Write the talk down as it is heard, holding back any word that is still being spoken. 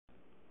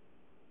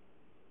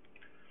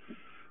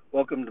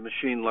Welcome to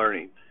Machine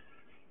Learning.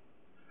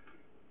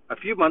 A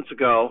few months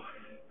ago,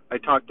 I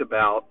talked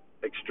about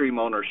extreme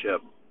ownership,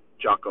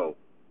 Jocko.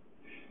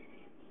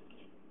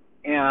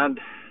 And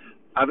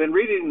I've been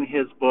reading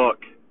his book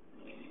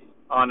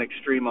on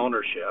extreme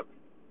ownership.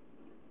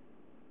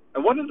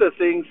 And one of the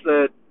things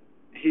that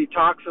he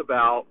talks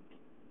about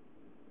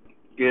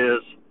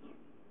is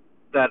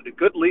that a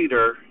good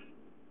leader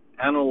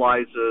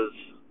analyzes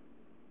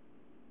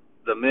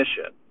the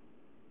mission.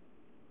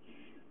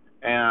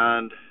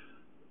 And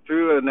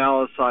through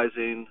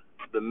analyzing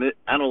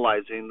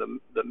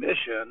the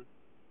mission,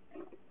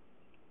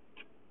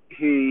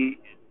 he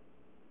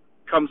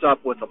comes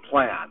up with a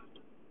plan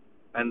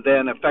and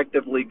then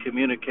effectively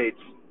communicates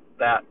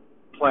that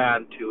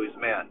plan to his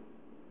men.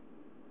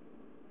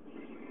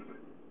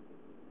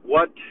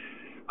 What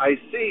I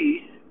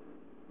see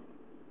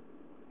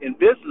in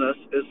business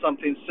is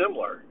something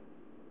similar,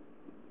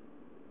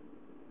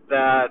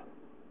 that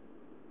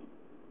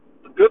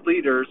the good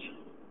leaders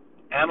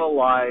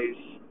analyze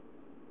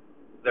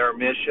their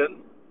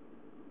mission,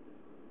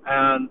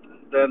 and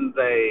then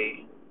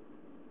they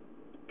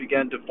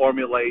begin to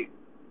formulate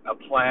a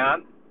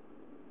plan,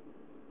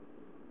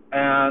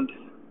 and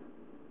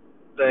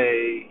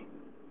they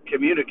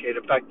communicate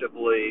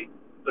effectively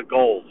the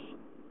goals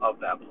of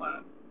that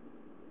plan.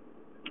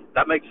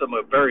 That makes them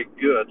a very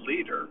good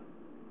leader.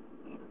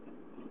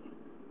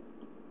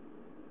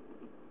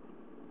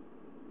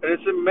 And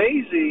it's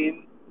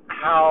amazing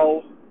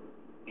how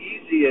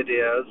easy it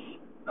is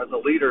as a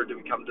leader to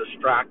become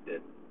distracted,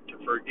 to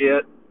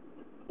forget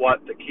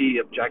what the key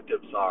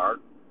objectives are,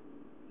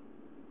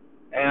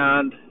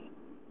 and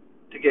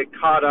to get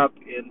caught up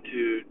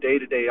into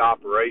day-to-day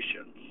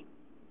operations,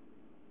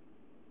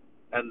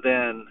 and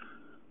then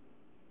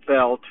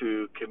fail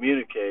to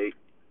communicate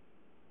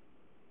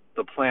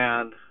the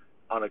plan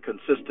on a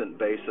consistent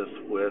basis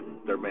with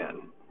their men.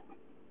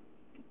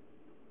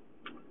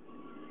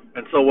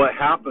 And so what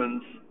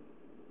happens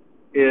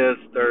is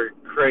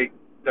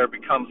there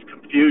becomes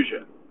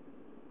confusion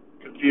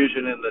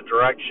in the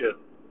direction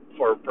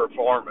for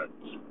performance.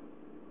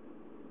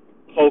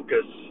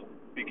 Focus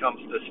becomes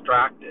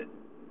distraction.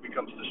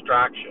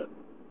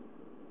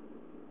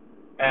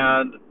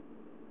 And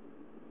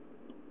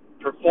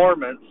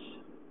performance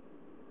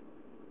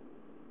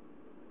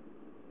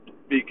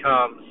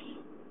becomes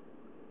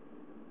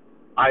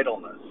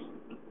idleness,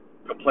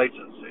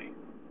 complacency.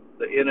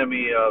 The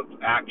enemy of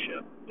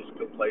action is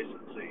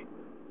complacency.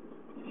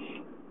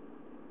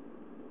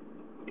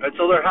 And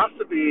so there has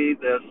to be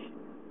this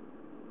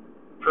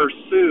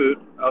pursuit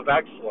of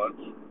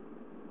excellence,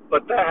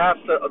 but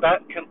that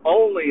can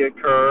only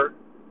occur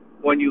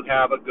when you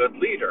have a good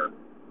leader.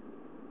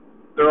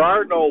 There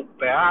are no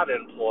bad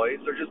employees,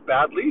 they're just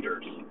bad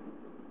leaders.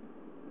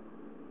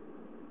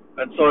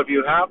 And so if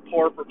you have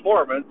poor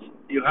performance,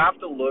 you have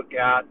to look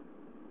at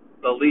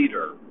the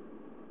leader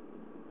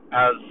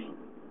as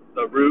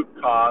the root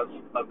cause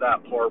of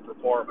that poor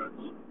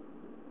performance.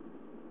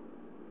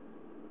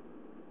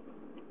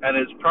 And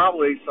it's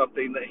probably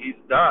something that he's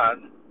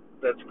done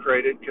that's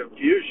created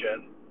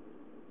confusion,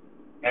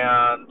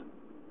 and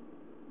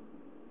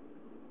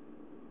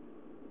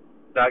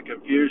that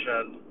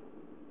confusion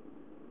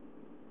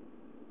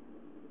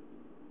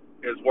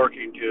is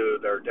working to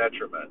their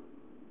detriment.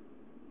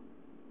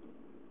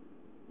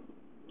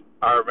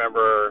 I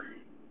remember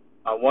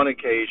on one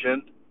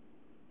occasion,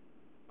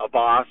 a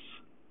boss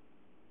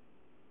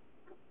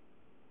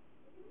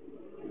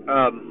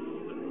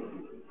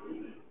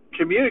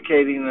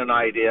communicating an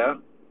idea,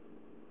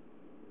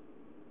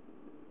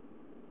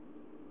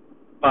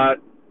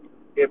 but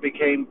it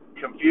became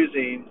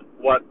confusing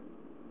what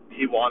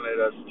he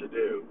wanted us to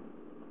do.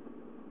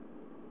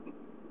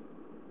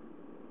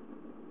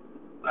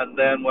 And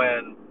then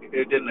when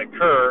it didn't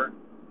occur,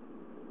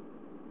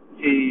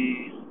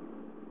 he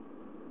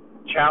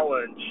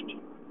challenged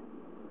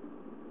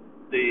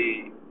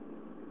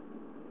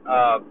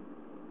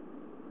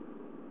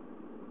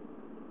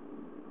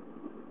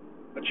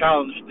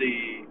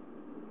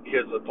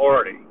his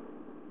authority.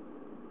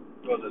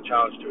 It was a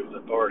challenge to his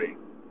authority.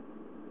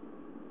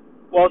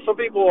 Well, some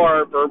people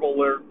are verbal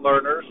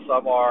learners,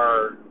 some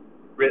are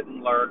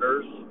written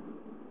learners.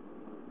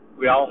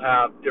 We all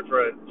have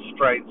different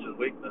strengths and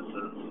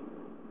weaknesses.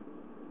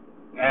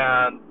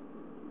 And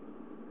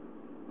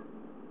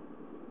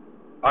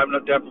I'm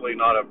definitely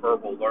not a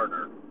verbal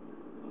learner.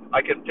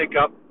 I can pick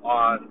up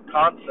on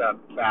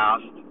concept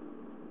fast,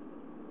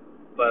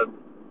 but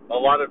a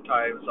lot of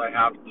times I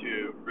have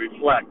to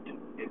reflect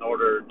in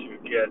order to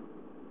get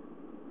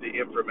the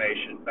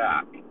information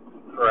back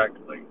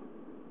correctly.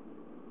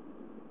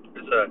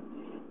 It's a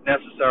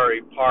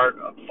necessary part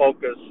of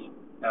focus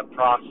and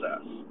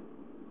process.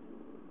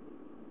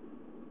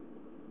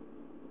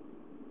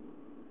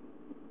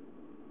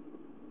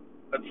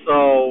 And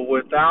so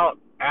without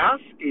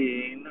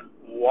asking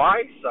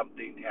why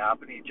something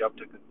happened, he jumped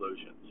to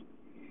conclusions.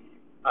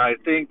 I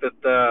think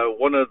that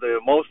one of the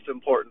most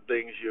important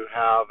things you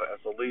have as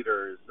a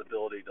leader is the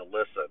ability to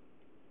listen.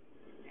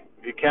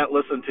 If you can't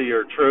listen to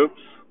your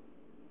troops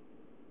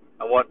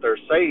and what they're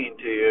saying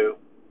to you,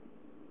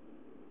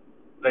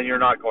 then you're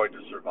not going to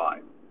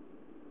survive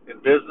in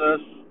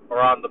business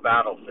or on the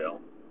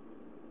battlefield.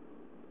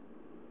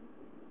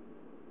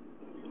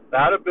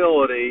 That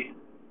ability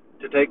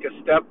to take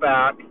a step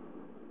back,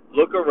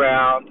 look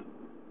around,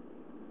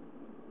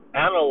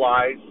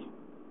 analyze,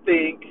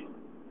 think,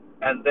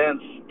 and then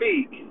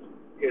speak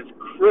is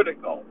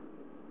critical.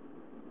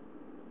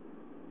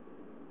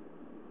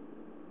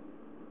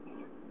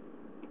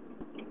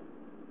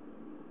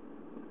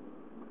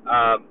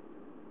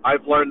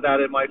 I've learned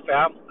that in my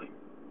family.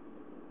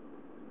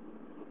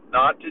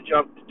 Not to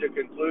jump to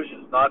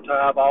conclusions, not to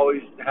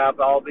always have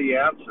all the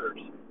answers.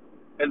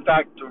 In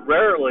fact, to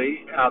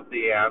rarely have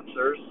the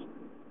answers.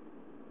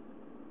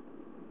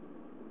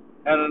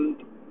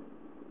 And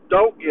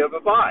don't give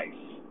advice.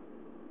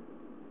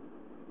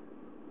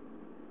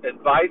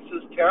 Advice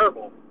is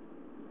terrible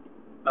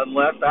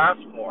unless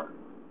asked for.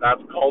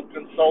 That's called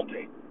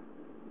consulting.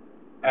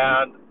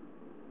 And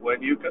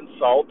when you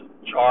consult,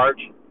 charge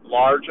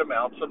large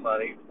amounts of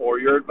money for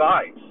your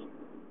advice.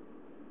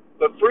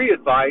 But free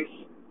advice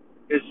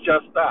is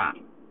just that,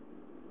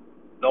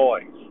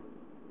 noise.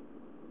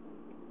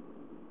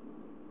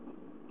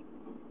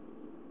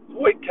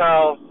 Wait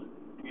till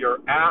you're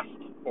asked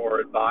for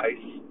advice,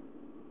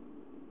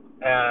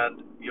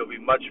 and you'll be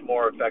much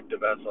more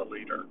effective as a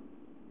leader.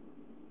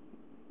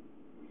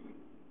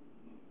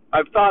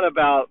 I've thought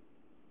about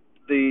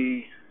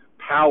the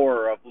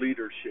power of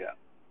leadership,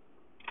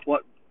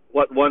 what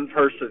one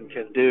person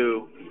can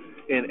do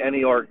in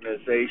any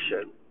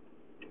organization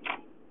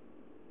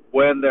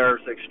when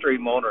there's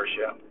extreme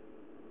ownership.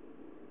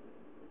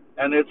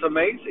 And it's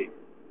amazing.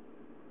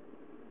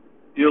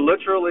 You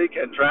literally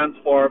can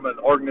transform an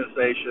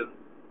organization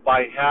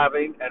by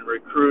having and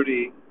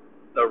recruiting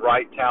the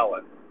right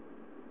talent.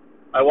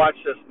 I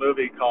watched this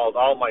movie called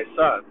All My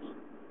Sons,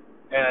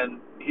 and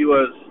he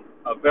was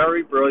a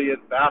very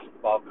brilliant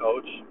basketball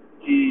coach.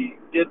 He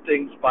did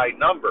things by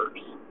numbers.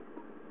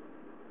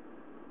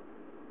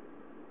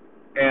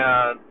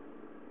 And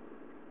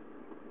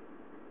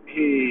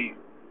he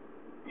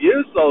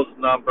used those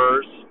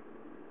numbers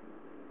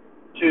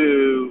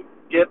to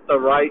get the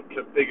right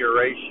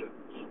configurations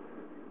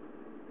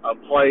of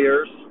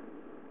players,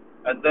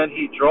 and then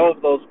he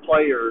drove those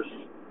players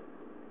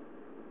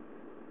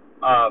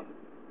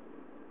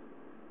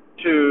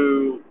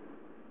to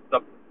the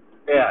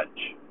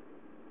edge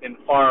in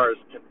far as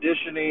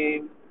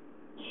conditioning,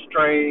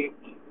 strength,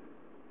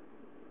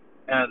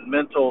 and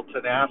mental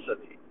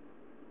tenacity.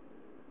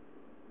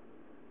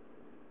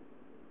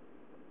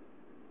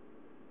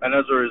 And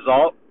as a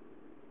result,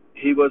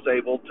 he was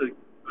able to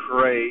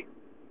create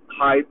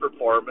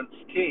high-performance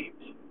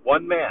teams.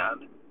 One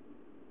man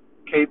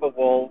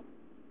capable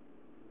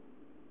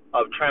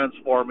of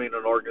transforming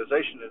an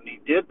organization. And he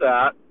did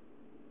that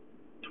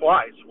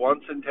twice,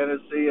 once in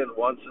Tennessee and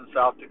once in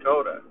South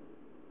Dakota,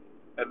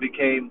 and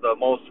became the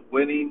most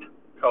winning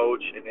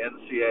coach in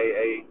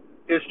NCAA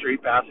history,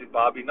 passing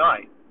Bobby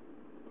Knight.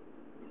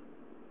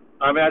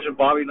 I imagine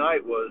Bobby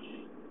Knight was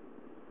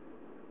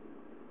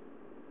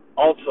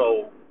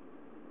also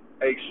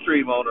an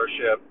extreme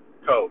ownership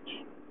coach.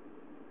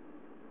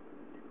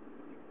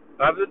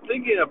 I've been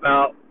thinking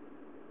about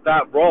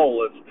that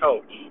role as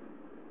coach.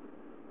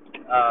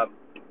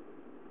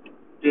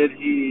 Did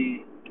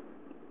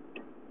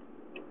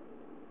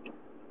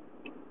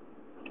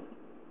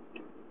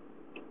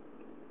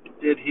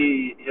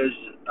his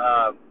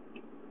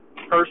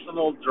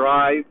personal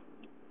drive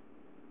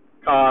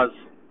cause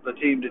the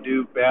team to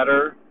do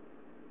better,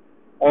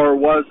 or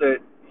was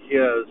it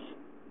his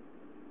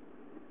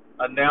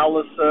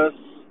analysis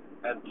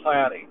and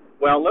planning?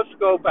 Well, let's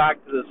go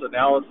back to this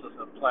analysis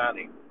and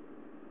planning.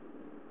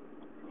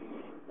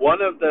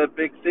 One of the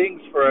big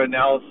things for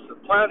analysis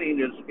and planning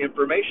is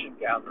information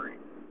gathering.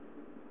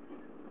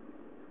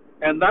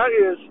 And that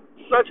is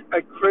such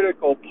a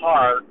critical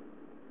part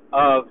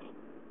of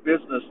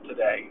business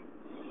today,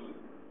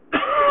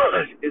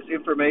 is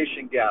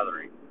information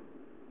gathering.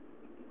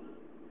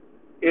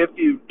 If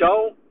you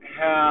don't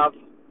have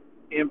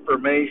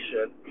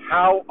information,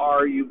 how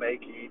are you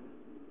making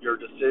your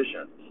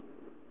decisions?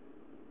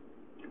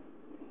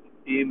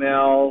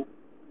 Email,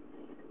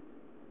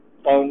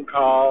 phone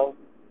call.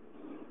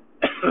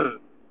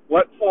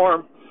 What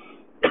form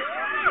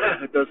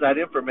does that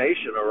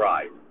information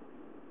arrive?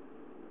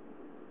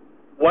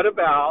 What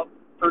about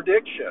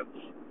predictions?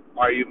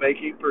 Are you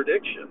making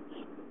predictions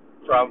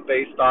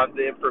based on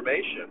the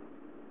information?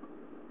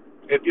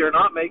 If you're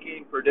not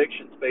making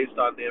predictions based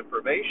on the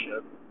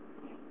information,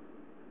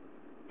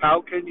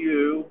 how can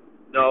you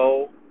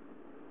know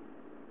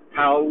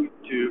how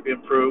to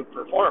improve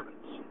performance?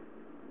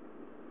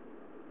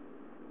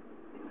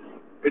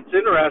 It's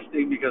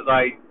interesting because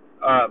I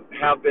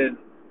have been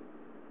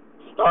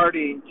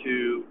starting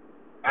to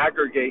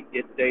aggregate,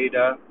 get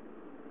data,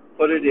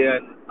 put it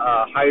in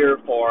a higher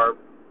form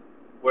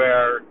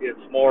where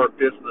it's more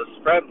business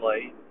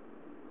friendly,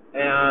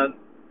 and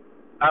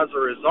as a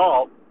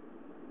result,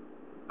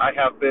 I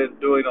have been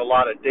doing a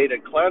lot of data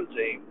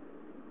cleansing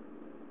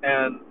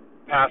and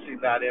passing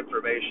that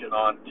information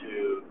on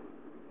to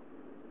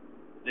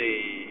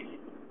the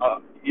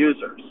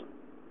users.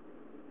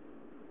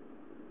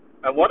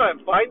 And what I'm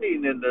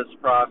finding in this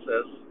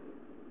process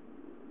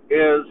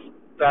is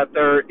that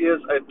there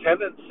is a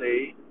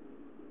tendency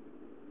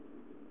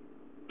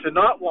to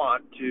not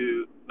want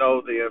to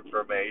know the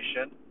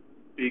information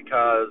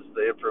because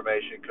the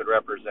information could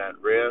represent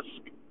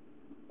risk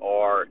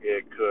or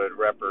it could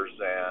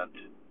represent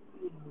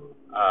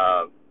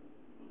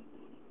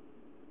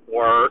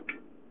work.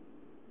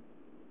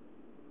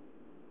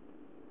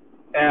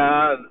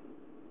 And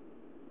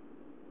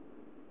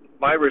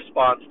my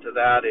response to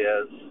that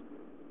is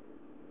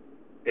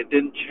it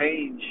didn't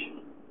change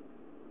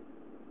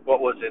what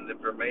was in the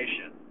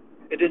information.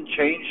 It didn't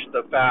change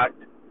the fact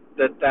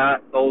that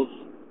those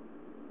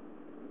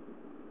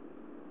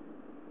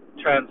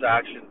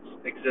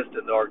transactions exist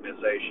in the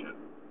organization.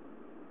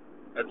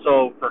 And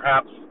so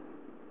perhaps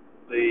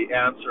the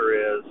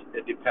answer is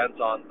it depends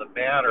on the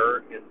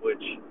manner in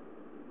which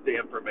the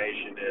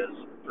information is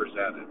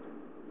presented.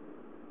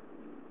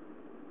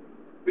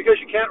 Because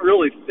you can't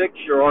really fix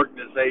your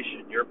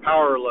organization. You're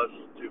powerless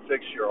to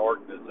fix your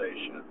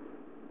organization.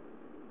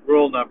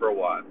 Rule number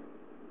 1.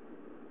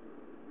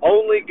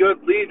 Only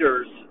good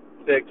leaders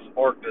fix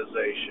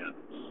organizations.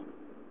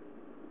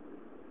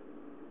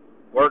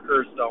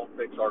 Workers don't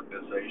fix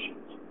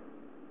organizations.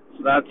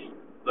 So that's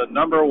the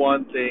number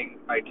one thing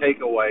I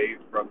take away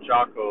from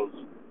Jocko's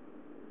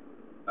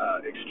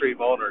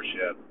extreme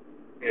ownership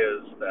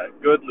is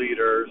that good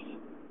leaders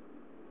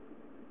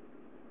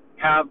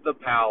have the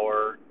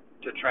power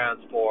to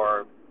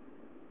transform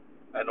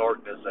an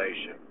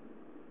organization.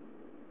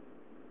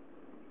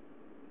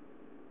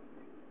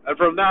 And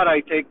from that,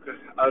 I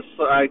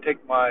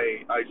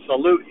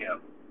salute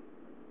him.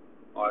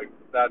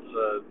 That's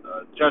a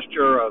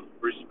gesture of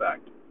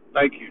respect.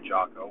 Thank you,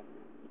 Jocko.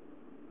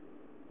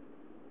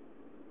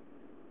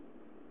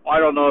 I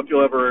don't know if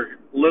you'll ever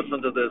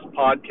listen to this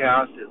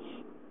podcast.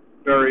 It's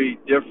very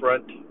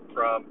different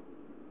from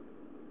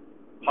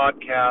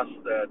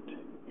podcasts that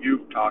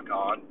you talk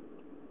on.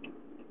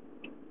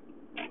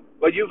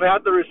 But you've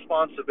had the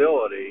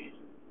responsibility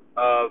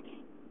of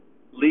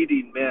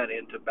leading men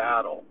into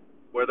battle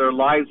where their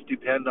lives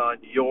depend on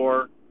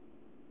your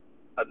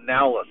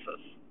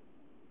analysis.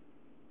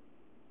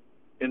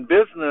 In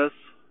business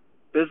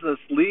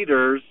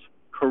leaders,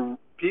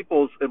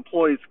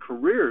 employees'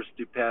 careers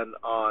depend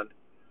on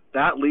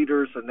that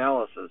leader's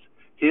analysis,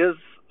 his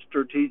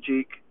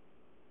strategic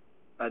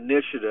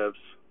initiatives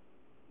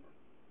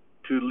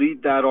to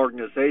lead that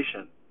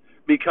organization.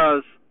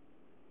 Because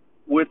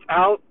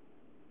without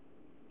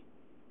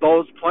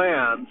those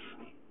plans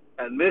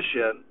and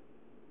mission,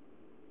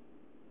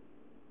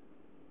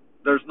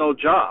 there's no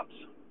jobs.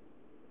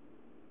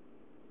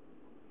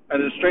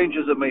 And as strange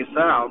as it may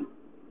sound,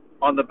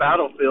 on the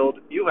battlefield,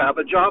 you have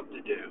a job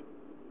to do.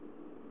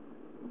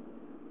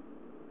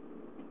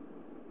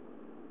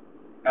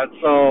 And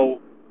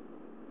so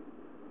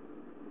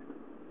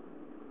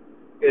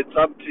it's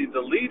up to the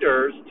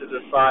leaders to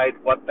decide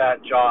what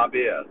that job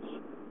is.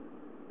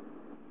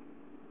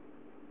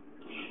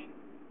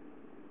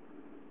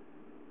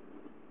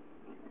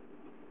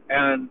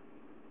 And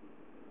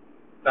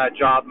that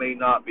job may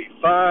not be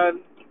fun.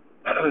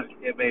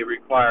 It may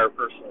require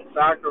personal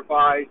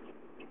sacrifice.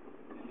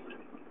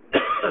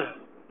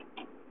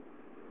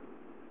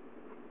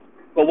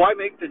 But why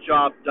make the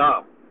job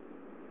dumb?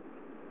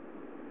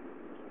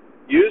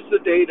 Use the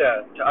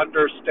data to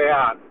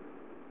understand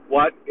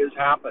what is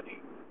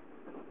happening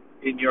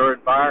in your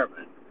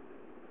environment.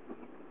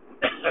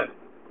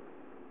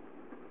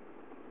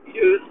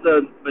 Use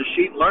the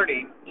machine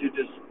learning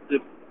to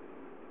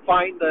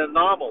find the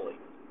anomaly.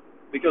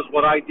 Because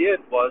what I did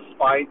was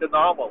find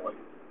anomalies.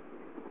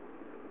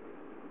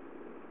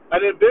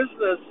 And in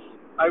business,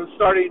 I'm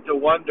starting to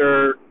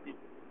wonder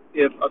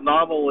if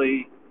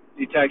anomaly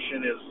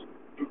detection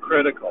is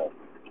critical.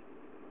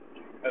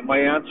 And my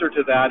answer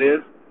to that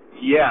is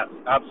yes,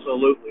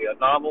 absolutely.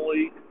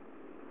 Anomaly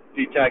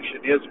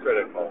detection is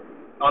critical.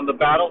 On the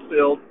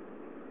battlefield,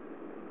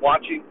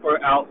 watching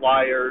for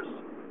outliers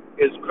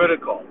is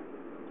critical.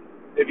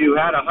 If you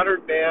had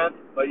 100 men,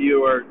 but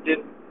you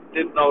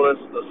didn't notice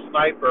the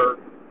sniper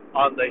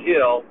on the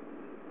hill,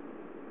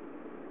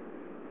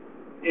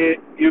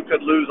 you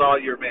could lose all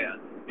your men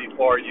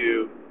before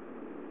you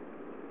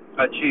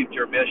achieved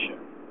your mission.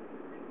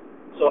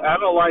 So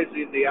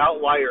analyzing the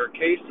outlier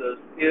cases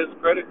is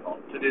critical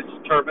to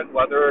determine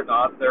whether or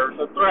not there's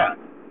a threat.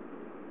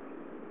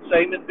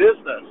 Same in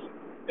business.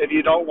 If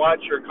you don't watch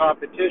your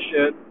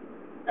competition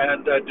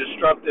and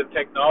disruptive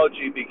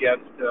technology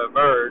begins to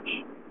emerge,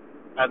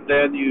 and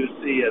then you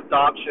see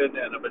adoption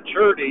and a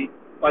maturity,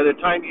 by the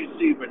time you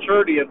see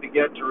maturity and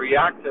begin to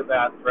react to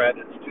that threat,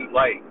 it's too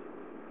late.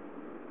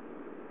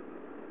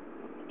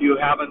 You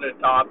haven't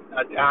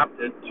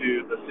adapted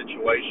to the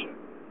situation.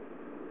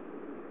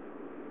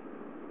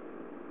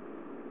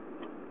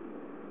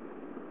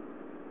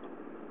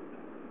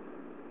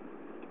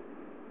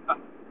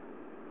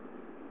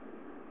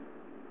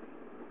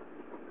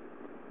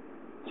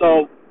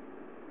 So,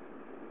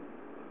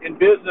 in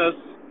business,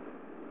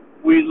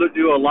 we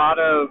do a lot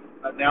of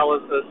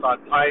analysis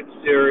on time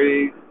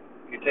series,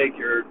 You take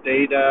your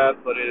data,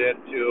 put it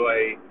into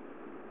a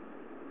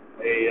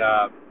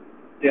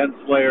dense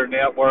layer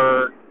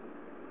network.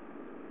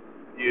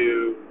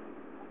 You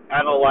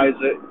analyze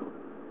it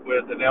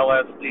with an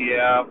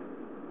LSTM,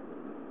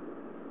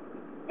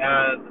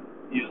 and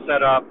you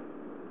set up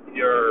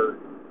your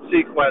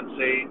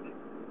sequencing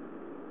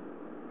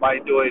by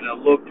doing a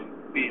look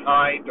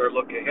behind or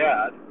look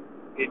ahead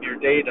in your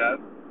data,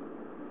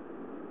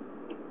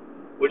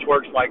 which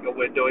works like a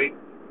windowing,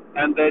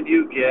 and then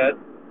you get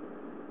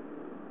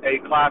a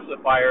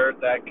classifier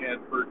that can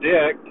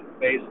predict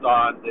based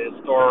on the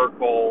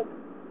historical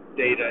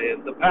data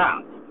in the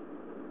past.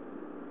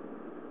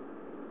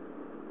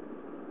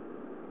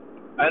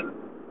 And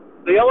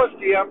the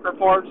LSTM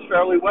performs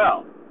fairly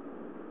well.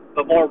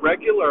 The more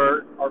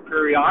regular or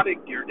periodic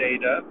your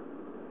data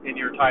in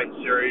your time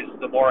series,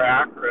 the more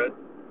accurate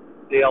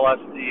the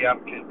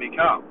LSTM can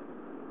become.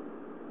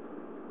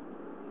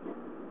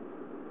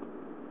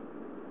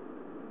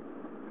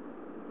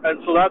 And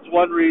so that's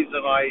one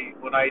reason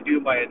when I do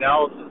my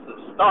analysis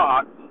of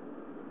stocks,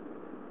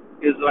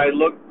 is that I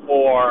look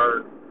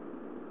for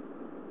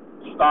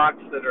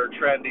stocks that are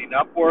trending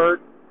upward.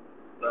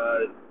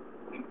 The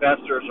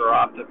investors are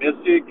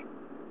optimistic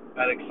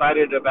and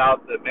excited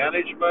about the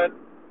management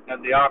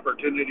and the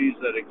opportunities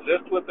that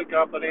exist with the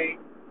company,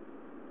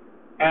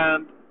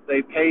 and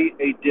they pay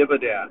a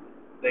dividend.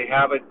 They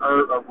have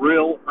a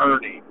real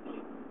earnings.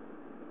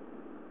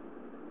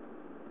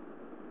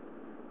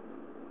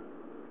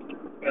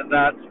 And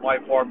that's my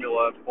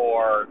formula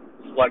for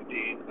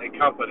selecting a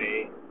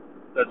company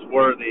that's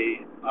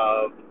worthy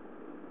of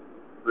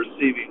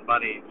receiving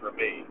money from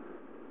me.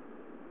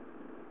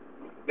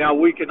 Now,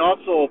 we can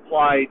also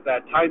apply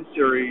that time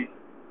series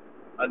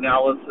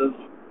analysis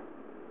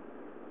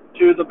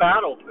to the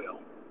battlefield.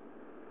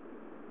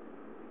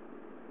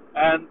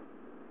 And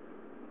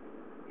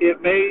it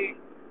may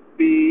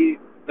be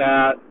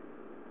that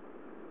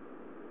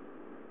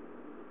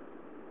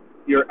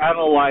you're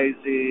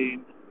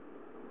analyzing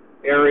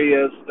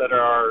areas that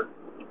are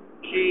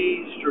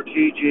key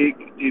strategic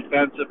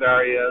defensive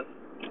areas.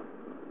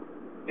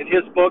 In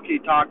his book, he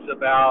talks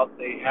about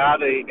they had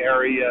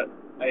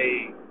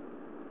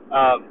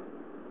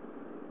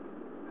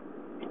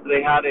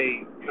they had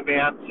a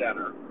command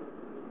center,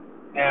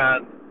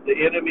 and the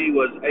enemy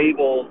was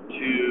able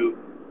to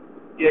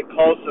get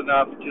close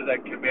enough to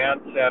that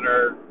command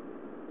center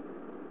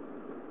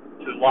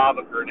to lob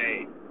a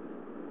grenade.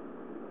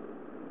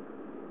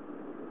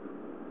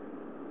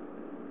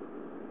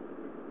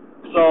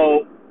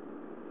 So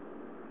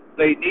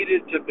they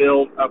needed to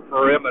build a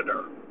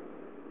perimeter,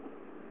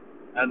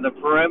 and the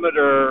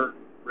perimeter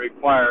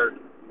required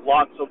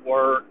lots of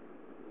work,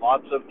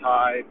 lots of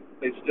time.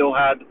 They still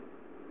had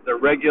the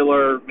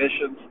regular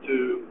missions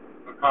to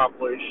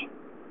accomplish,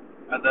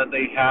 and then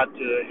they had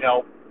to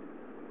help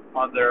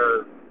on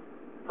their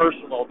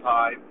personal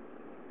time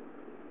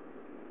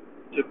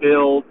to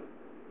build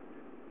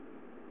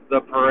the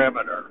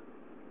perimeter.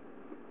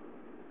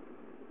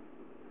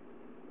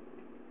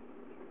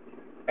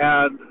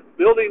 And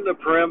building the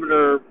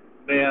perimeter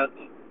meant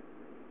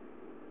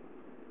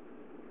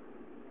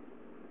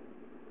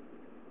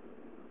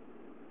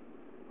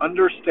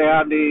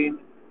understanding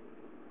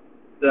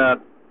the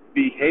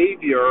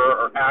behavior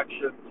or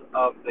actions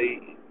of the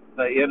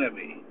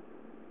enemy.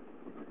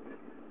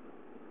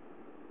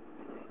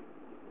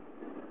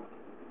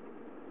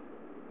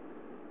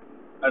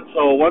 And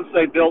so once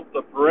they built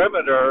the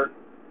perimeter,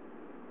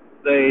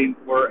 they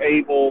were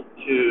able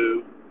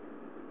to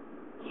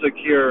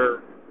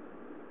secure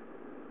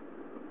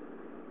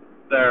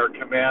their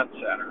command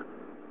center.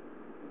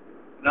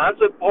 Now,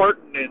 that's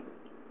important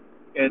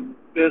in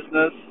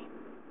business,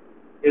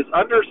 is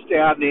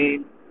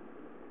understanding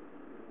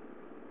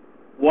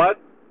what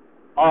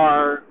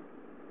are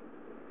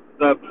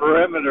the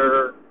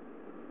perimeter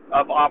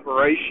of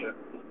operation.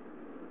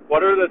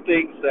 What are the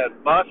things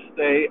that must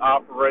stay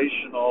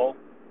operational,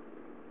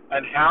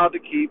 and how to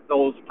keep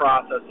those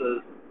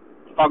processes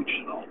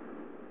functional.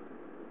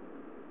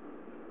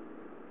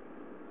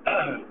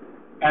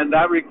 And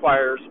that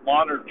requires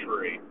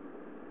monitoring.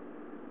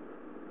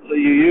 So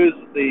you use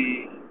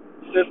the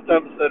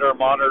systems that are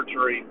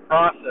monitoring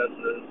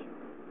processes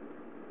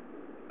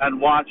and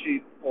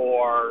watching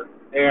for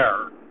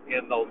error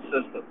in those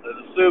systems,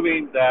 and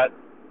assuming that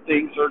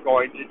things are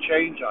going to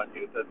change on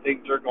you, that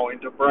things are going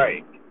to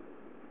break.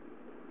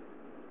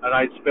 And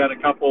I spent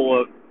a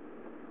couple of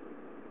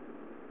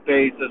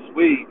days this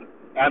week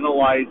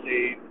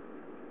analyzing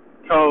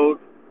code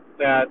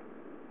that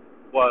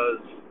was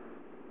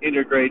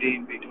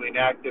integrating between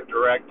Active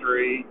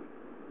Directory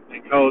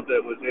and code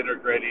that was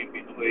integrating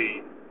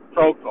between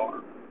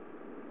Procore.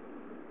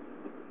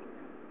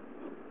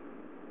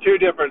 Two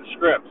different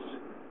scripts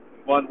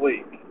in 1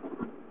 week.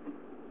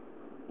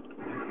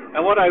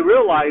 And what I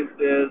realized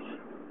is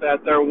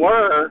that there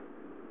were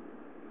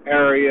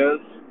areas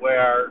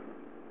where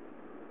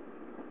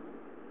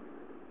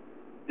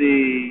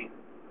the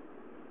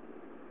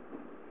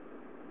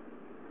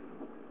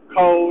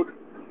code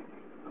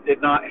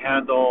did not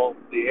handle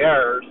the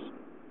errors,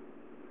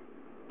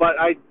 But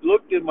I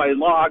looked in my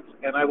logs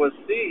and I was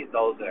seeing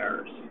those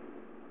errors.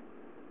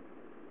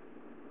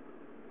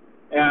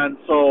 And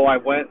so I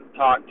went and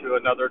talked to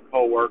another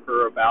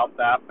coworker about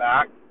that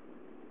fact.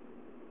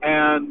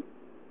 And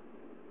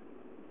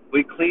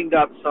we cleaned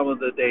up some of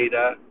the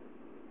data.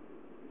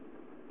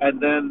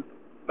 And then,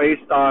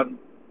 based on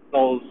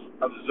those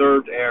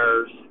observed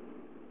errors,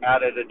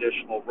 added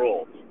additional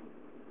rules.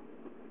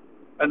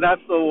 And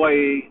that's the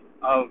way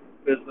of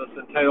business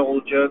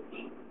intelligence,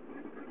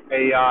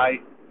 AI,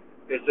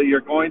 is that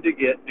you're going to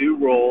get new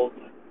rules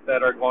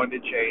that are going to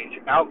change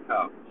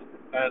outcomes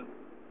and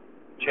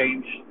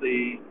change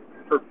the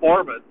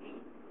performance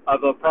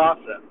of a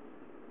process.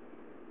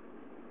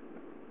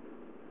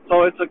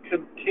 So it's a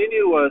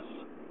continuous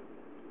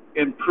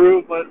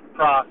improvement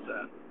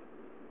process.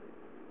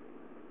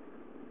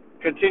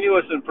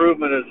 Continuous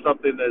improvement is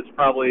something that's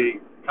probably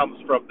comes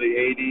from the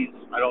 80s.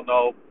 I don't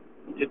know.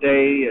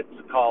 Today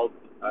it's called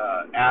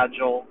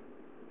Agile.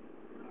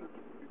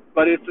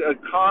 But it's a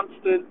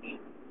constant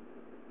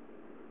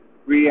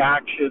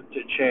reaction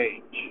to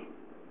change.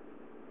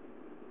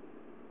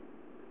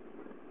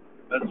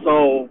 And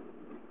so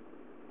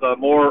the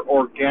more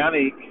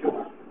organic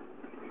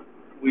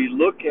we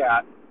look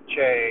at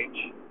change,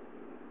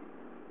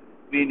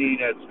 meaning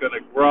it's going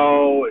to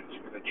grow, it's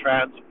going to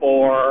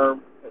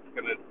transform, it's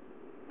going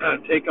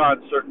to take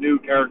on certain new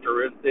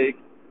characteristics,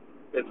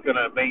 it's going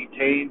to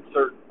maintain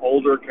certain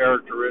older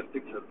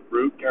characteristics and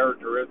root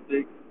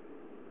characteristics.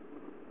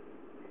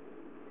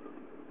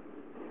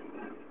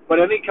 But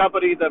any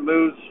company that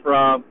moves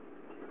from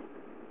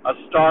a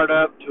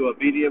startup to a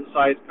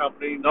medium-sized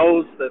company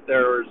knows that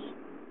there's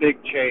big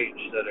change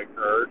that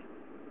occurred,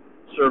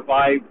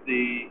 survived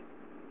the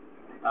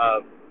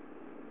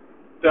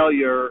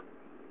failure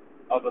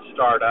of a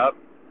startup,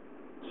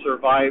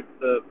 survived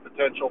the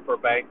potential for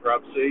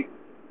bankruptcy,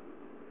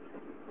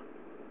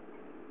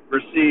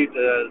 received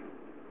a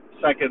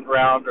second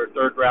round or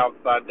third round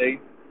funding,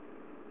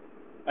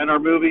 and are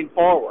moving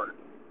forward.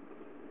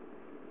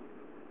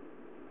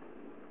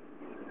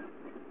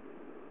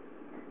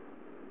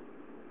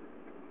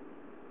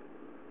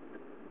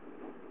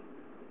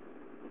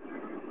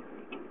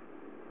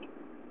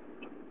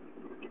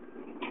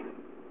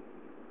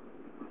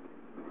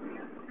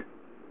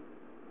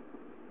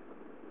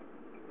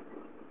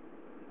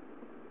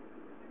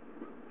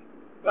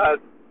 But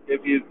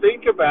if you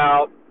think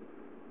about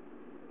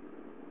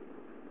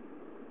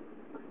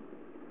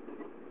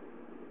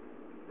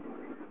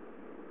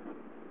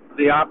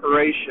the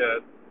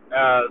operation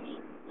as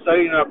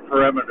setting up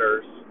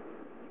perimeters,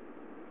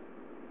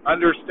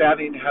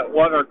 understanding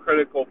what are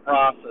critical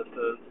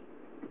processes,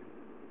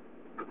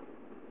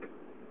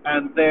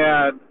 and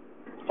then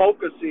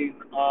focusing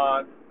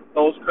on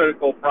those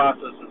critical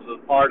processes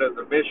as part of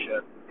the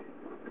mission,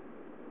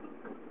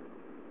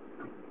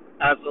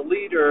 as a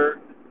leader,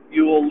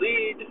 you will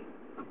lead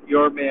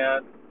your men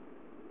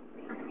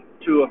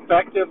to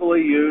effectively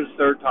use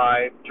their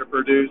time to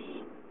produce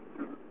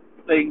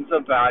things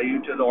of value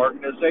to the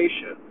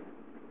organization.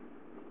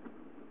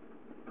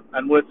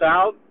 And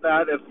without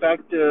that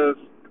effective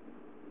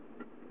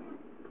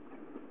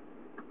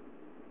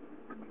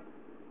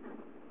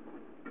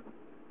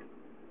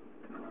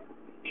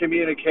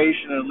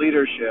communication and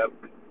leadership,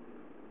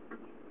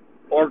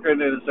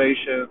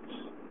 organizations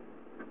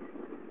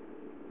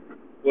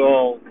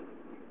will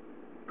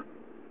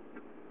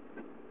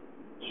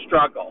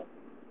struggle.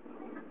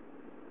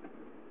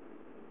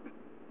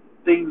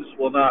 Things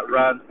will not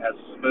run as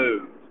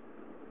smooth.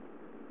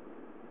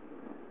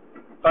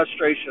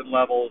 Frustration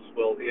levels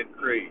will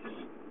increase.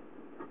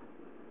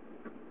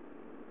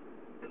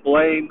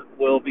 Blame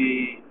will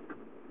be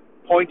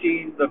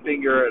pointing the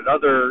finger at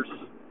others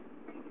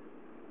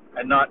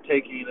and not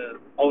taking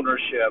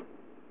ownership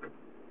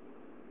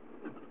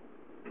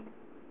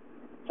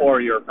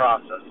for your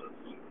processes.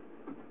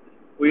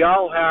 We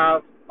all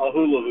have a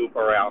hula hoop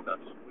around us.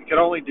 We can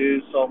only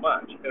do so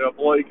much. An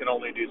employee can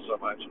only do so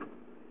much.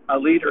 A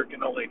leader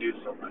can only do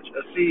so much.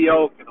 A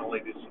CEO can only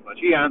do so much.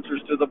 He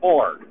answers to the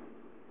board.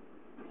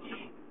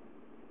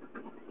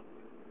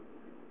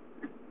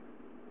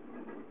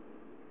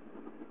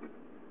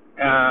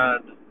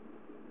 And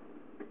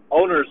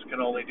owners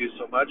can only do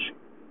so much.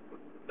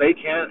 They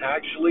can't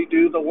actually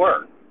do the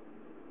work.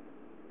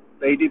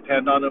 They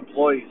depend on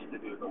employees to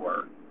do the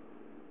work.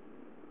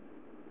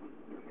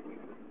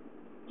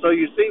 So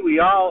you see, we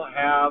all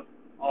have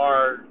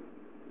our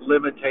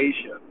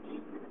limitations.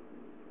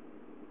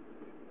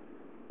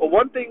 But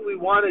one thing we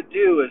want to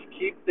do is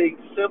keep things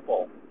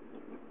simple.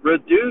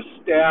 Reduce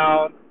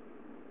down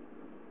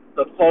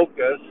the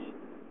focus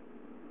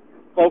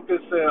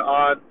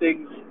on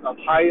things of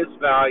highest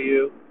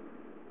value,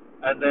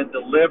 and then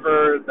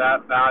deliver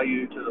that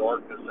value to the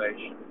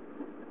organization.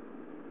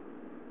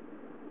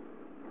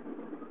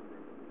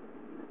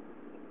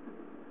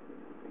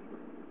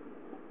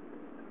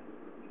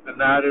 And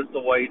that is the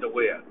way to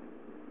win.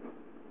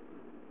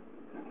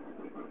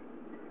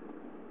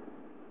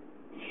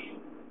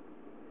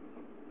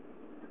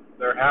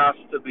 There has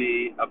to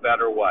be a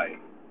better way.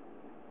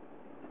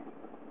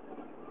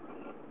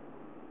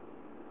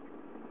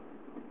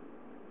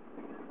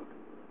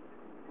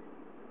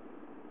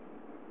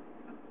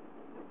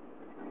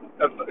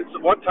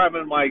 It's one time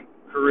in my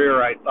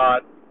career I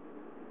thought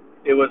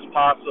it was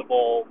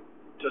possible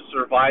to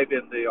survive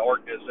in the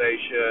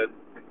organization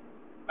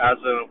as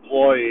an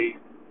employee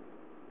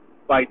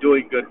by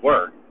doing good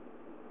work.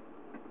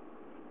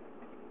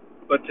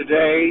 But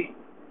today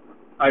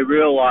I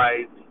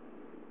realize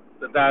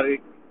that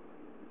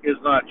is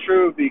not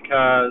true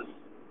because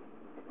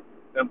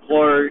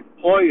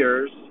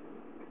employers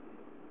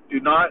do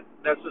not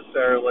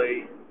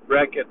necessarily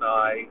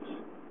recognize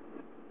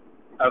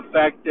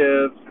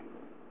effective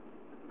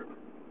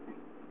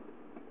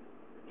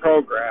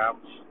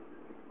programs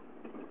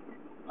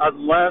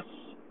unless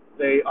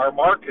they are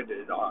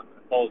marketed on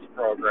those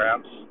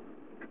programs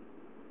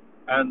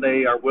and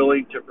they are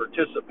willing to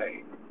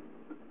participate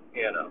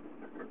in them.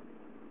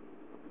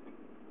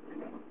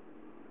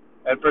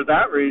 And for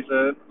that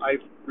reason, I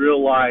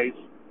realized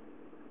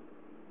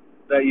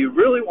that you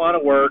really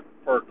want to work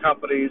for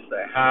companies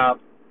that have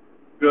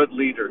good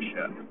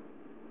leadership,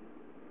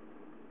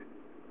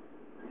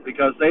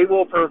 because they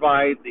will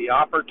provide the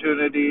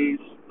opportunities,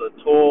 the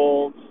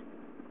tools,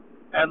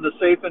 and the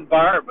safe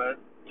environment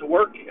to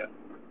work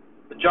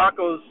in. In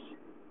Jocko's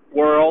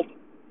world,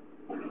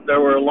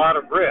 there were a lot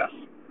of risks.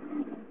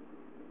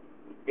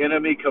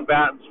 Enemy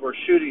combatants were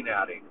shooting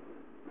at him.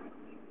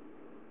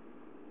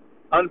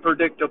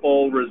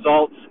 Unpredictable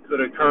results could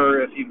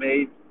occur if he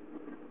made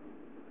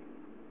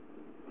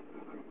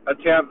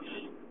attempts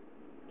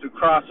to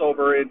cross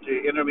over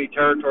into enemy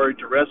territory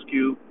to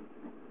rescue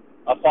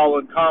a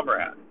fallen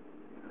comrade.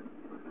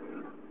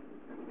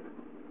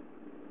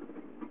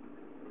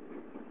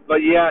 But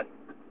yet,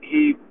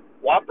 he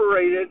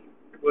operated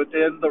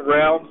within the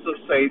realms of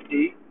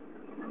safety.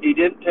 He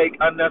didn't take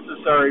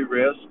unnecessary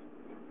risks.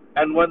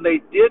 And when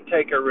they did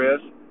take a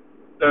risk,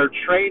 their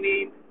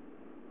training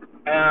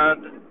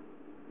and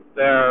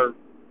their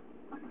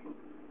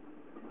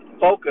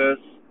focus,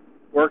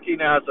 working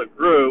as a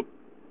group,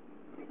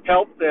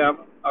 helped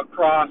them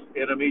across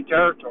enemy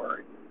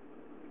territory.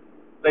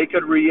 They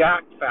could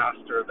react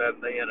faster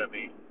than the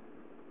enemy.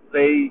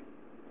 They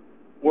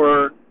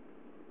were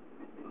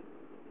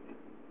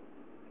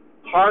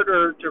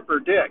harder to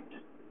predict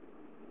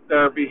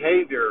their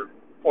behavior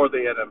for the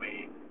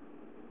enemy.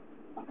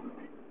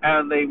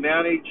 And they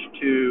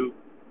managed to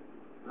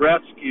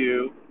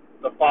rescue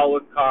the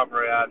fallen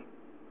comrade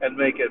and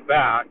make it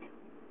back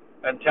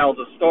and tell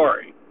the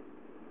story.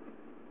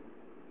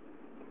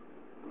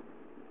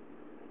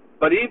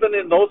 But even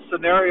in those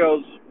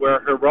scenarios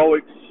where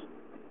heroics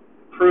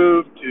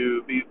proved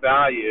to be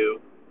value,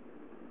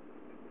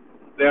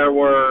 there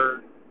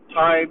were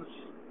times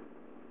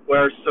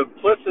where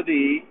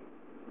simplicity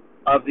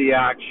of the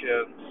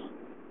actions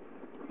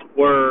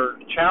were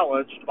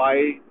challenged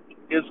by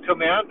his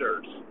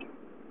commanders.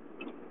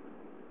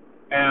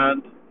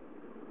 And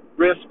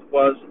risk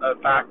was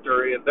a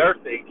factor in their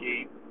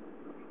thinking,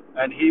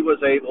 and he was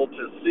able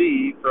to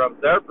see from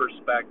their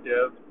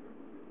perspective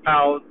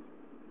how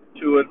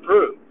to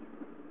improve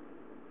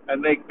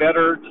and make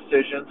better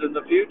decisions in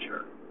the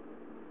future.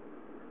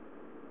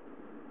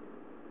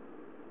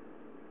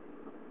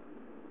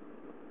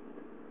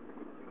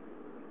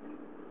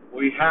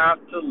 We have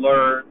to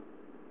learn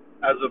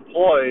as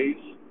employees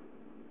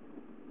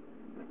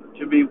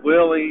to be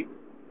willing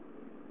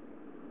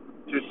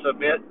to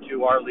submit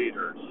to our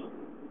leaders.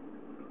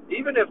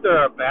 Even if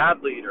they're a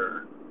bad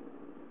leader,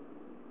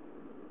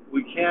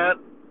 we can't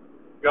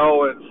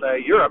go and say,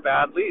 you're a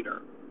bad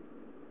leader.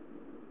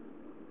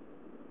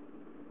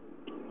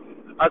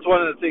 That's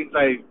one of the things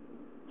I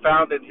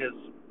found in his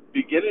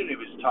beginning of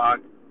his talk,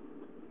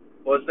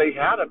 was they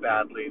had a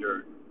bad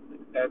leader,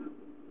 and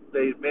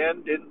the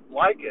men didn't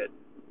like it.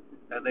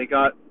 And they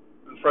got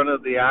in front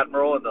of the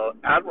admiral, and the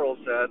admiral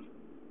said,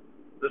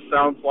 this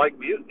sounds like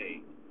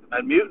mutiny.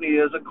 And mutiny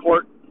is a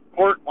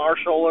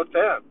court-martial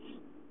offense.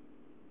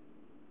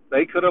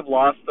 They could have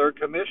lost their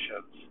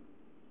commissions.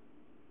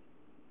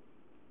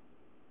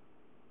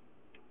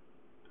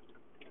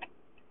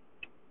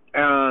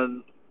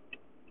 And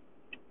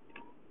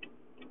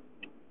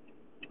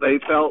they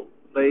felt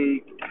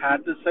they had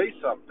to say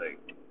something.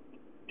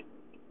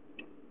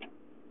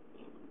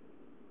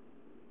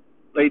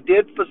 They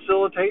did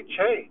facilitate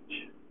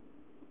change,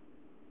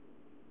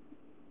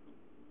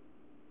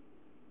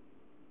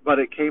 but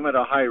it came at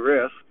a high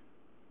risk.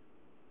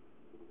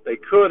 They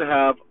could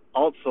have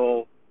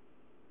also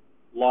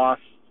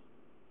lost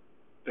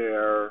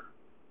their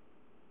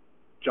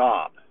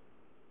job.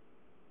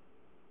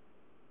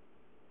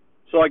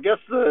 So I guess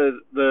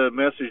the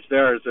message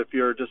there is, if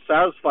you're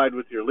dissatisfied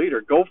with your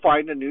leader, go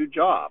find a new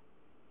job.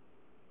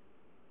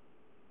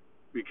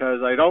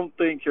 Because I don't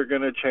think you're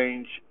going to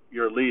change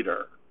your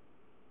leader.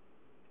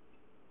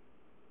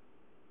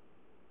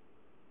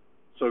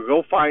 So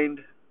go find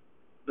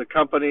the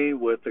company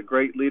with the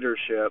great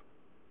leadership,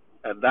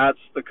 and that's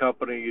the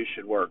company you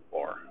should work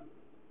for.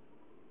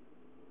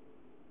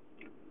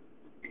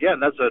 Again,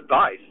 that's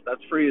advice.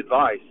 That's free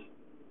advice.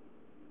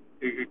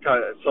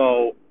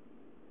 So,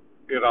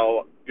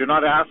 you're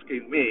not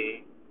asking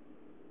me,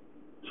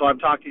 so I'm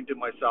talking to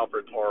myself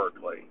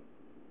rhetorically.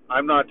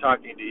 I'm not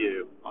talking to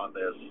you on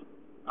this.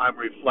 I'm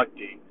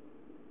reflecting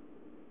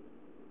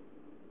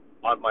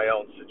on my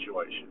own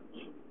situations.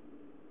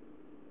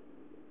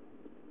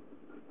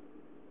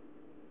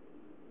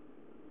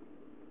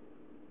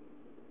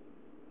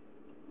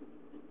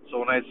 So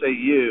when I say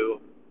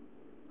you,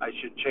 I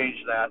should change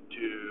that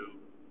to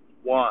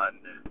one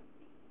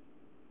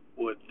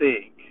would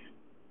think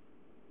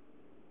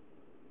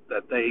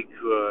that they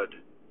could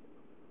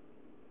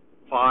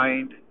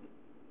find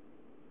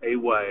a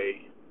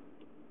way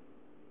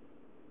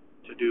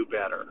to do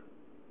better.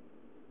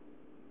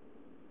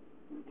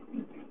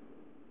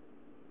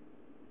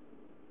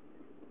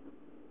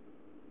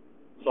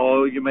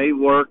 So you may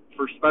work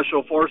for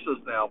special forces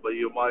now, but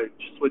you might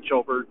switch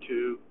over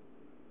to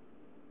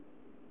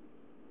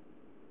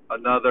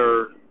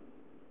another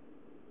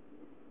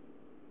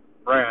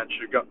branch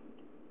of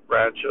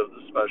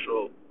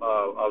the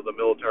of the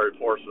military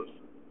forces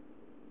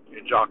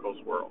in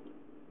Jocko's world.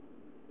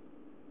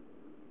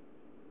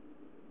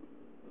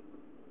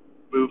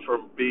 Move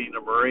from being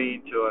a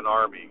Marine to an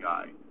Army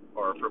guy,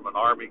 or from an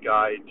Army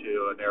guy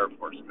to an Air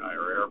Force guy,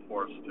 or Air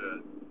Force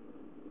to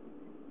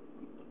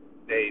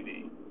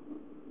Navy.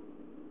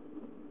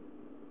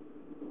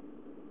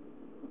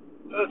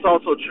 That's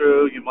also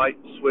true. You might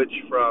switch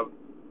from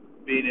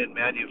being in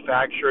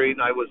manufacturing.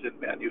 I was in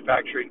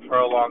manufacturing for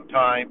a long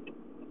time.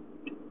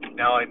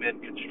 Now I'm in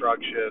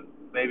construction.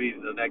 Maybe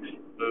the next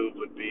move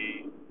would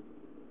be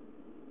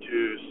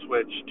to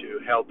switch to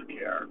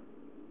healthcare.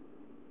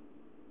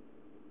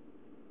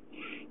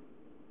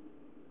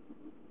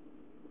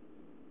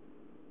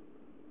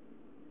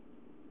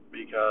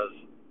 Because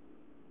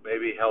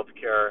maybe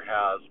healthcare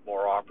has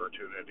more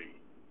opportunity.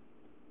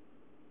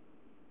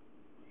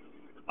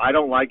 I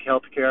don't like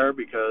healthcare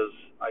because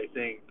I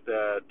think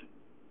that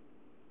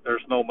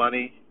there's no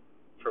money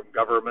from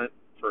government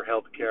for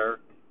healthcare,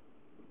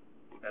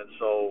 and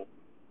so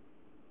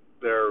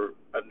they're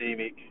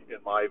anemic in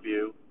my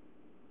view.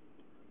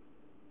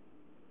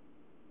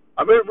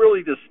 I'm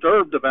really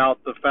disturbed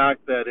about the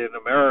fact that in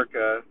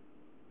America,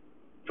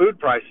 food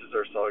prices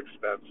are so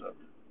expensive.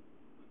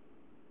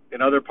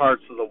 In other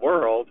parts of the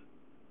world,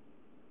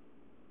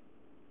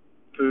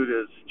 food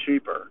is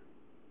cheaper.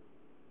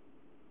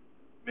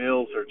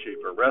 Meals are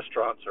cheaper.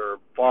 Restaurants are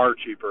far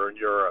cheaper in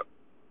Europe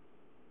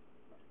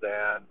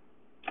than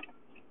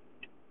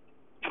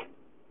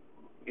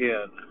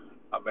in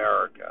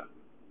America.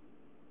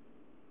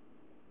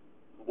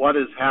 What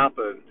has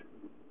happened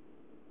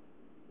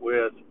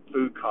with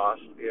food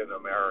costs in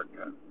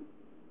America?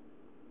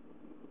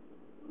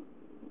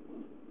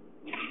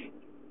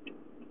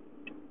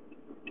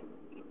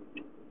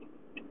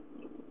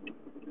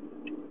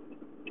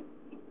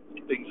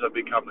 Things have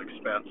become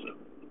expensive.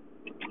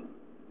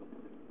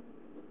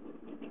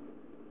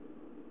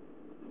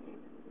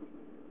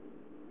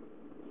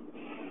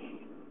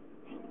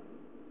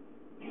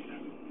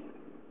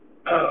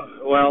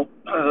 Well,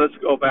 let's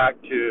go back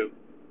to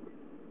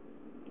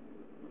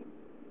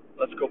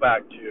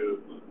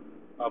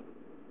um,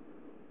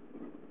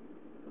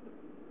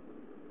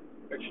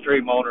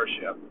 extreme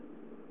ownership.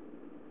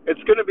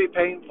 It's going to be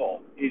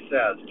painful, he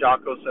says.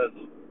 Jocko says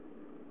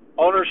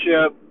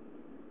ownership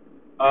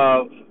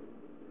of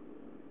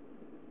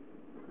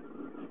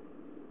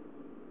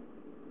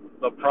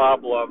the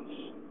problems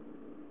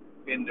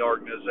in the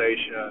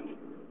organization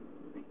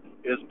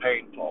is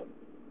painful.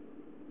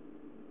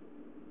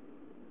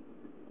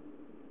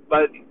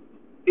 But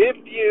if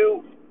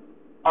you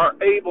are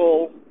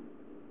able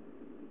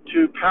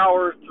to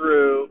power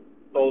through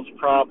those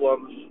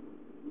problems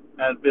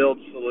and build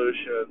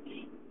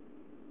solutions,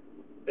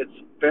 it's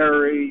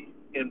very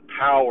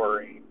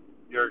empowering.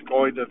 You're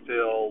going to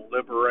feel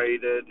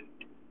liberated.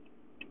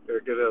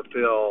 You're going to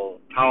feel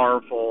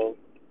powerful.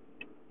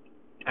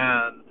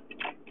 And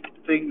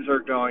things are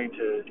going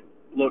to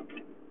look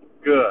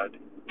good.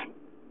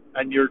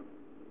 And your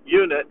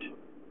unit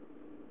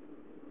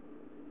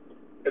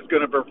is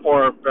going to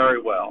perform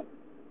very well.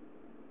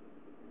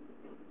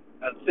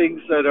 And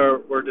things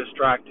that were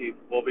distracting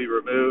will be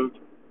removed,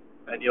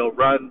 and you'll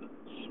run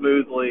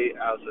smoothly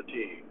as a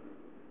team.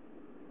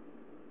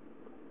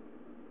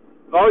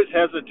 I've always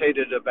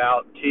hesitated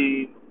about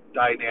team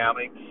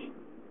dynamics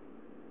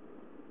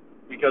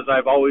because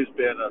I've always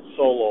been a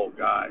solo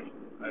guy.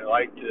 I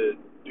like to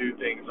do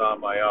things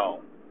on my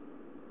own.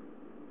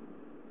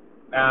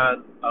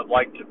 And I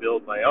like to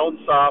build my own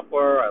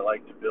software. I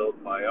like to build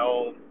my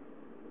own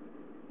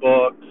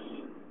books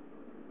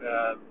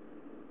and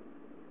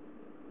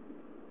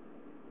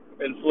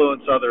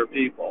influence other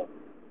people.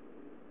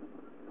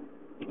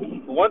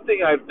 One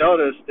thing I've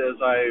noticed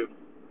as I've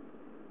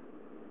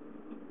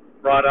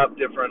brought up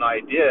different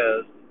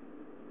ideas,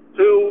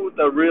 who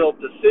the real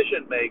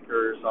decision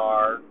makers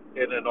are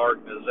in an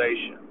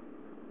organization.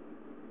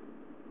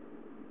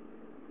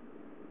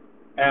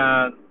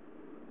 And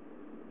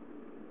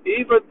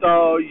even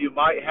though you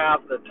might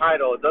have the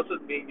title, it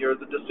doesn't mean you're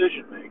the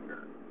decision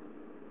maker.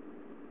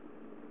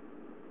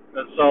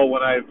 And so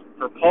when I've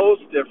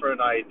proposed different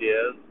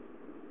ideas,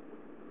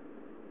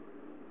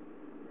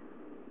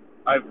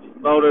 I've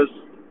noticed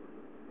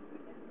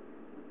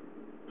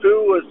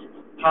who was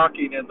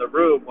talking in the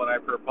room when I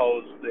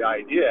proposed the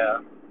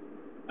idea,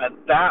 and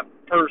that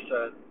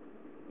person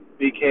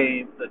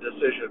became the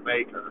decision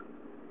maker,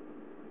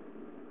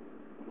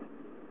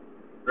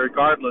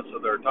 regardless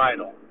of their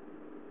title.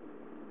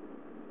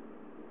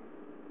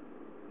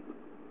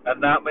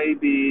 And that may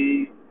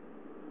be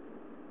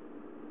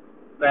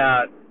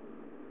that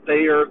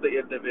they are the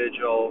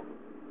individual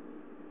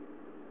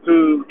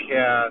who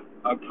can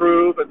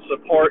approve and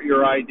support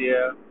your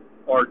idea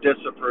or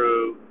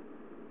disapprove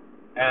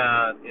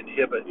and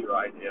inhibit your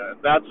idea. And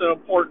that's an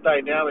important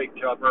dynamic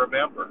to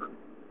remember,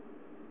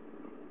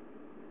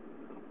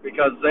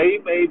 because they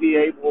may be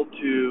able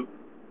to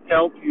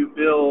help you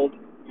build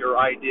your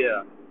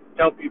idea,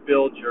 help you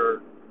build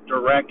your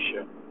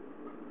direction.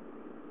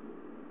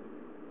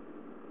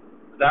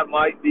 That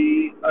might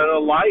be an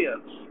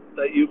alliance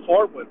that you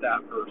form with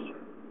that person.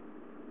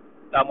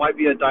 That might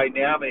be a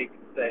dynamic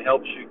that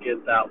helps you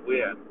get that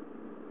win.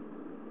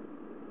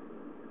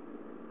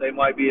 They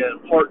might be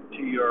important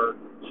to your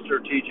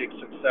strategic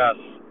success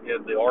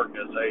in the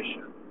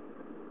organization.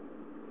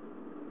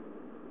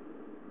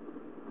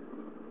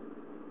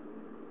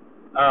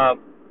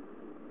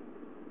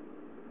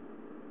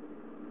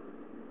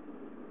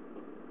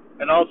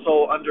 And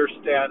also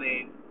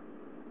understanding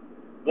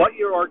what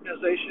your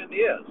organization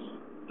is,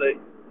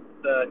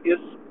 the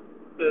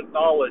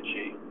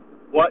epistemology,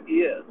 what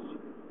is,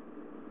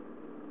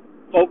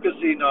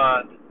 focusing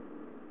on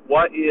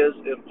what is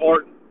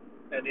important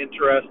and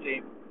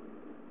interesting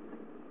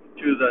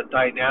to the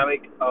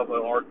dynamic of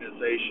an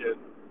organization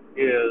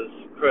is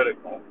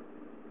critical.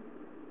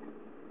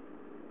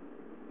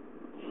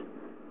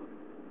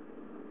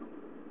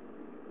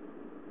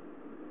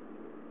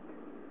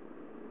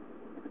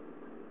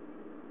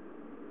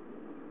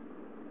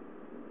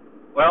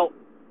 Well,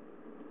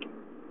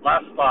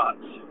 last thoughts.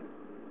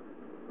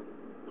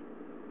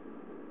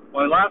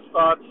 My last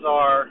thoughts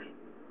are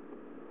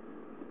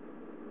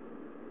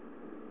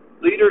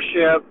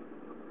leadership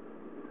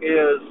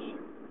is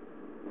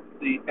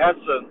the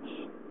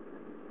essence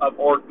of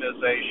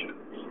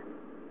organizations.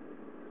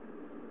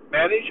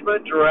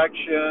 Management,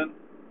 direction,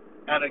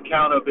 and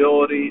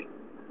accountability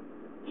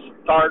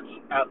starts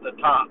at the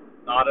top,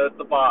 not at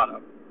the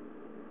bottom.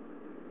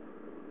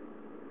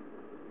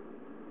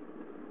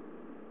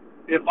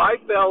 If I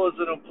fail as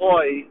an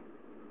employee,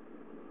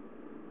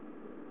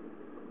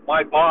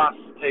 my boss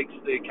takes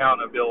the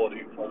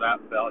accountability for that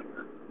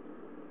failure.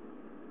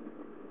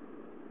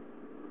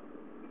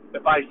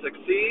 If I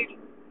succeed,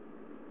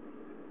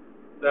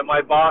 then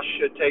my boss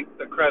should take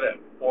the credit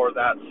for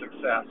that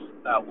success,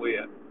 that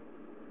win.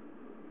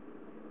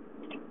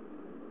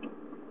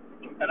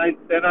 And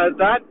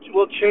that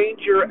will change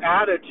your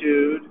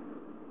attitude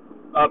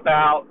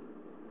about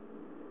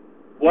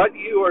what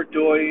you are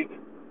doing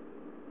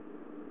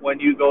when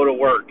you go to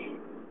work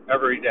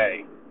every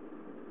day.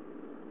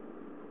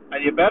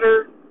 And you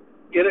better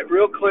get it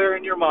real clear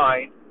in your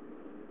mind.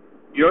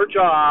 Your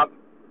job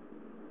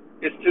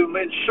is to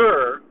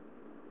ensure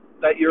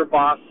that your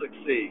boss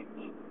succeeds.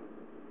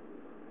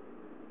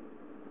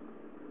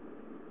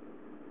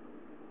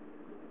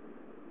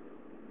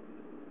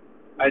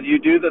 And you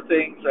do the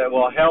things that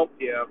will help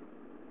him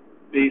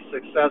be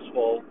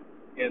successful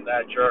in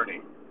that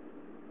journey.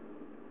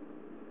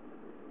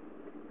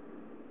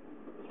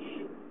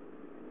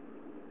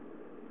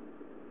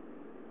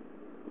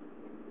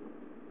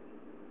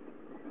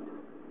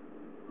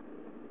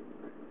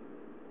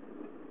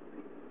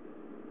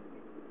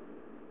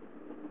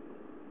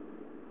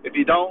 If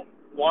you don't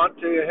want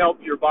to help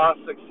your boss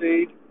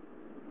succeed,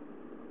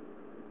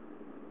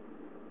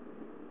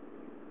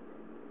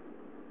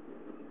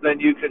 then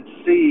you can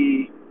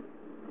see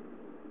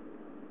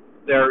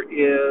there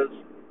is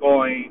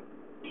going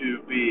to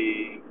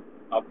be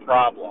a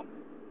problem.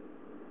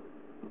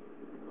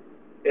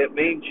 It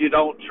means you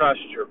don't trust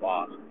your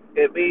boss.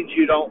 It means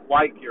you don't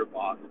like your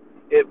boss.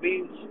 It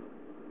means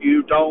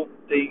you don't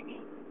think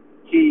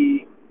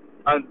he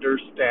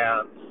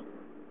understands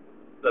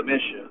the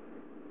mission.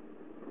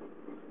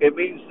 It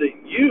means that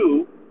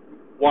you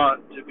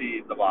want to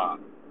be the boss.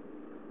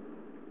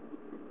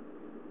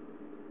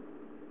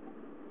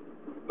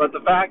 But the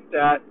fact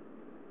that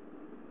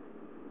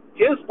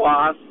his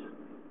boss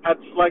had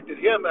selected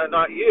him and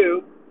not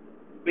you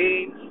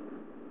means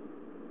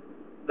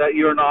that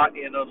you're not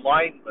in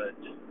alignment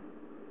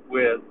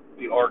with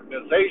the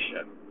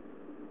organization.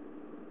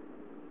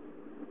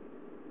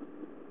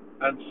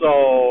 And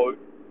so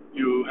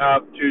you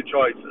have two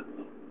choices: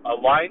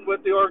 align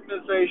with the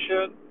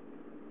organization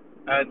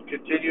and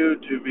continue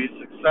to be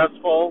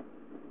successful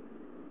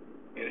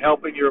in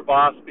helping your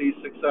boss be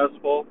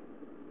successful,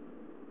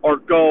 or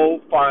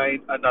go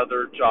find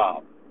another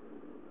job.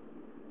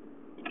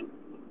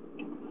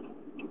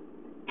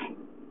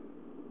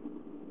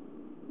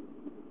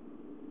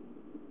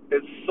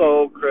 It's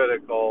so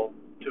critical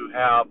to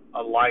have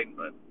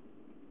alignment.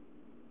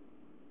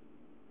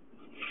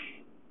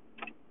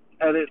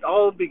 And it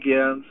all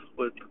begins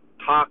with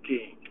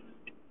talking.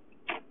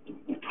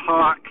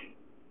 Talk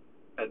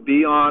and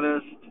be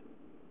honest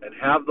and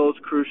have those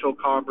crucial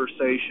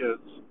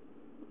conversations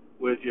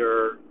with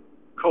your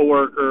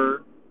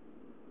coworker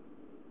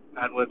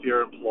and with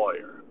your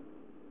employer.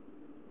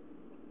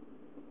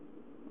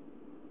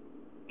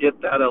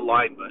 Get that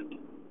alignment,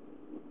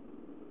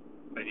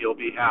 and you'll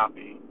be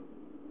happy.